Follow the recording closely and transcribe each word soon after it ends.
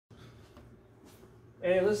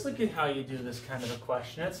Hey, let's look at how you do this kind of a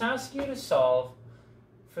question. It's asking you to solve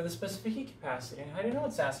for the specific heat capacity. And how do you know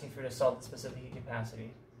it's asking for you to solve the specific heat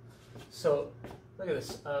capacity? So look at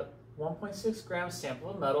this. 1.6 gram sample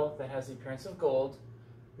of metal that has the appearance of gold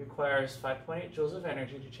requires 5.8 joules of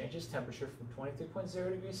energy to change its temperature from 23.0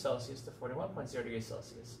 degrees Celsius to 41.0 degrees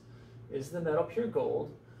Celsius. Is the metal pure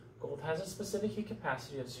gold? Gold has a specific heat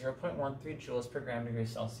capacity of 0.13 joules per gram degree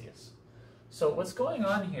Celsius. So what's going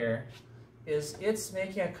on here is it's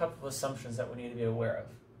making a couple of assumptions that we need to be aware of.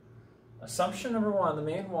 Assumption number one, the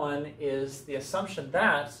main one, is the assumption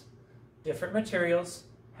that different materials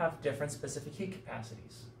have different specific heat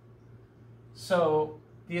capacities. So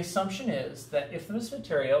the assumption is that if this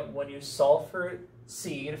material, when you solve for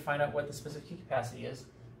C to find out what the specific heat capacity is,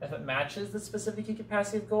 if it matches the specific heat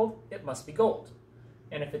capacity of gold, it must be gold.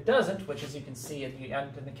 And if it doesn't, which as you can see at the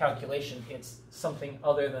end of the calculation, it's something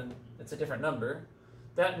other than, it's a different number,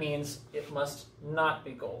 that means it must not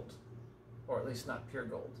be gold, or at least not pure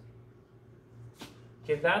gold.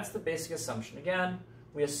 Okay, that's the basic assumption. Again,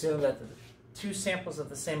 we assume that the two samples of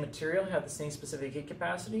the same material have the same specific heat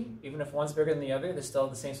capacity. Even if one's bigger than the other, they still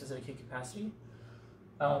have the same specific heat capacity.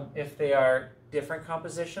 If they are different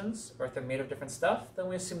compositions, or if they're made of different stuff, then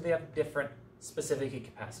we assume they have different specific heat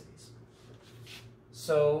capacities.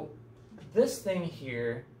 So this thing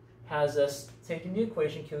here has us taking the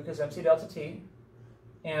equation Q equals mc delta T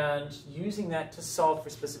and using that to solve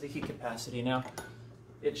for specific heat capacity. Now,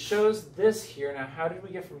 it shows this here. Now, how did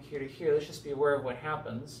we get from here to here? Let's just be aware of what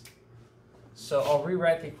happens. So I'll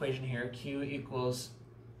rewrite the equation here. Q equals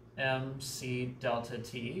mc delta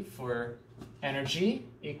T for energy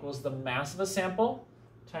equals the mass of a sample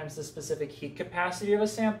times the specific heat capacity of a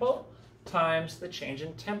sample times the change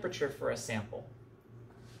in temperature for a sample.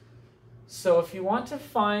 So if you want to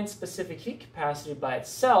find specific heat capacity by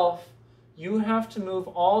itself, you have to move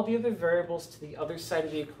all the other variables to the other side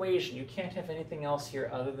of the equation. You can't have anything else here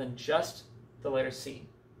other than just the letter C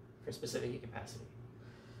for specific heat capacity.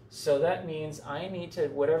 So that means I need to,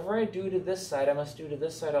 whatever I do to this side, I must do to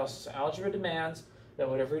this side also. So algebra demands that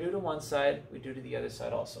whatever we do to one side, we do to the other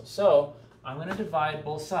side also. So I'm going to divide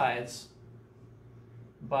both sides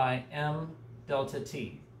by m delta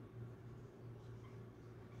T.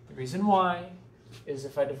 The reason why is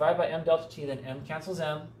if I divide by m delta T, then m cancels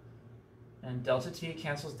m, and delta T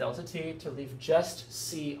cancels delta T to leave just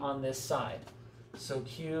C on this side. So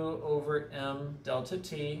Q over m delta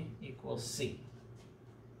T equals C.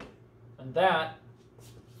 And that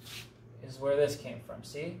is where this came from.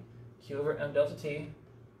 See? Q over m delta T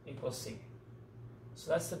equals C. So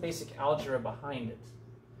that's the basic algebra behind it.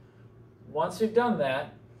 Once we've done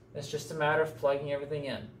that, it's just a matter of plugging everything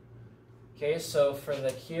in. Okay, so for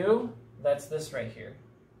the Q, that's this right here.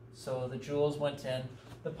 So the joules went in.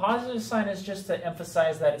 The positive sign is just to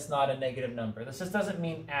emphasize that it's not a negative number. This just doesn't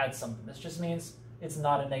mean add something. This just means it's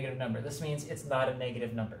not a negative number. This means it's not a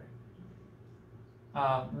negative number.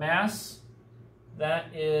 Mass,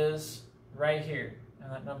 that is right here.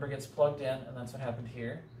 And that number gets plugged in, and that's what happened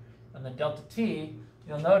here. And then delta T,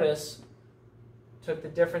 you'll notice, took the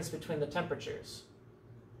difference between the temperatures.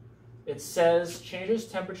 It says changes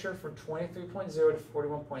temperature from 23.0 to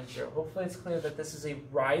 41.0. Hopefully it's clear that this is a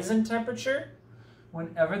rise in temperature.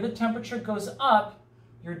 Whenever the temperature goes up,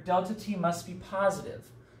 your delta T must be positive.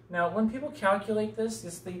 Now, when people calculate this,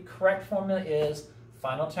 the correct formula is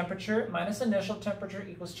final temperature minus initial temperature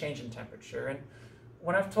equals change in temperature. And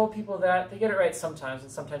when I've told people that, they get it right sometimes, and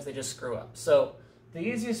sometimes they just screw up. So the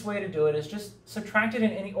easiest way to do it is just subtract it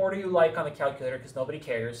in any order you like on the calculator, because nobody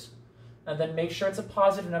cares. And then make sure it's a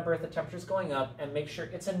positive number if the temperature is going up, and make sure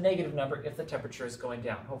it's a negative number if the temperature is going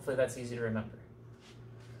down. Hopefully that's easy to remember.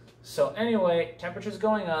 So anyway, temperature is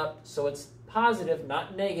going up, so it's positive,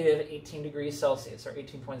 not negative, 18 degrees Celsius, or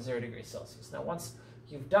 18.0 degrees Celsius. Now once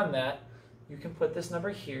you've done that, you can put this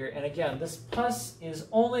number here, and again, this plus is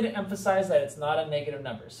only to emphasize that it's not a negative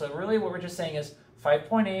number. So really what we're just saying is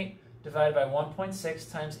 5.8 divided by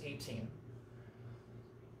 1.6 times 18.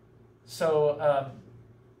 So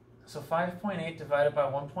 5.8 divided by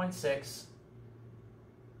 1.6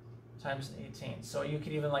 times 18. So you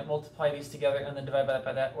could even like multiply these together and then divide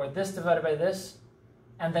by that, or this divided by this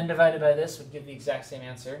and then divided by this would give the exact same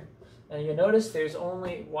answer. And you notice there's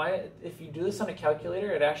only, if you do this on a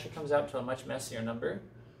calculator, it actually comes out to a much messier number.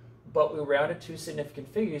 But we rounded two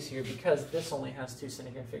significant figures here because this only has two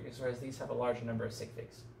significant figures, whereas these have a larger number of sig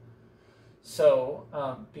figs. So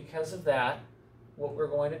because of that, what we're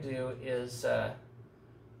going to do is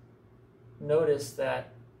notice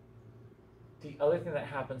that the other thing that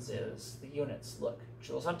happens is the units. Look,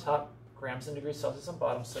 joules on top, grams in degrees Celsius on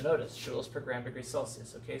bottom. So notice, joules per gram degree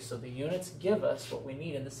Celsius. Okay, so the units give us what we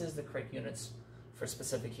need, and this is the correct units for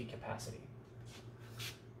specific heat capacity.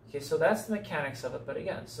 Okay, so that's the mechanics of it, but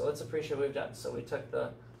again, so let's appreciate what we've done. So we took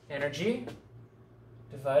the energy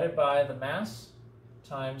divided by the mass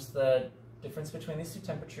times the difference between these two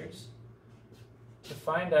temperatures to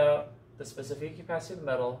find out the specific capacity of the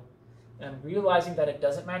metal, and realizing that it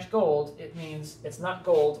doesn't match gold, it means it's not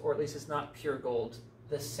gold, or at least it's not pure gold,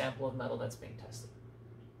 this sample of metal that's being tested.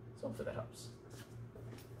 So hopefully that helps.